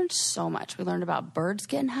 We learned so much. We learned about birds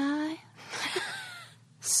getting high,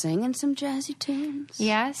 singing some jazzy tunes.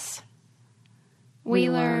 Yes. We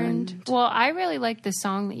learned. Well, I really liked the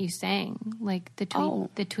song that you sang, like the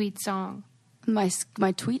tweet song. My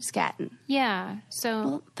tweet scatting. Yeah. So.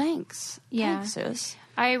 Well, thanks. Yeah. Thanks, sis.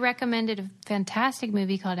 I recommended a fantastic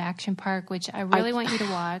movie called Action Park, which I really want you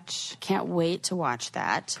to watch. Can't wait to watch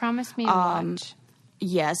that. Promise me to watch.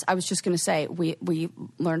 Yes, I was just going to say we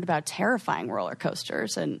learned about terrifying roller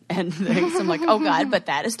coasters and things. I'm like, oh God, but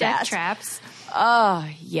that is death that. Traps. Oh,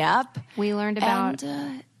 yep. We learned about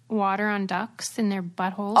water on ducks in their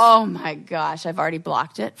buttholes. Oh my gosh, I've already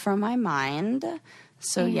blocked it from my mind.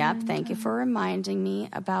 So yep, thank you for reminding me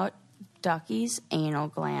about duckies' anal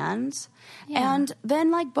glands. Yeah. And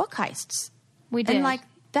then like book heists. We did. And like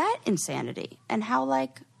that insanity. And how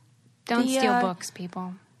like don't steal books,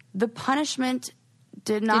 people. The punishment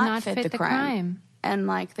did not fit the crime. And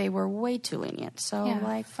like they were way too lenient. So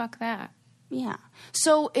like fuck that. Yeah.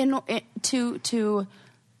 So to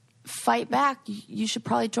fight back, you should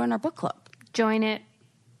probably join our book club. Join it.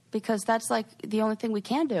 Because that's like the only thing we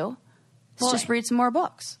can do. Let's just read some more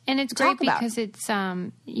books. And it's great because it's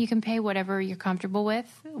you can pay whatever you're comfortable with,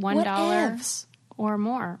 $1 or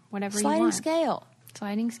more, whatever you want.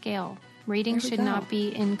 Sliding scale. Reading should not be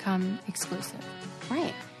income exclusive.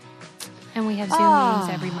 Right. And we have Zoom meetings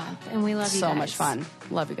every month, and we love you guys. So much fun.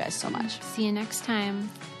 Love you guys so much. See you next time.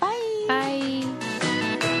 Bye. Bye.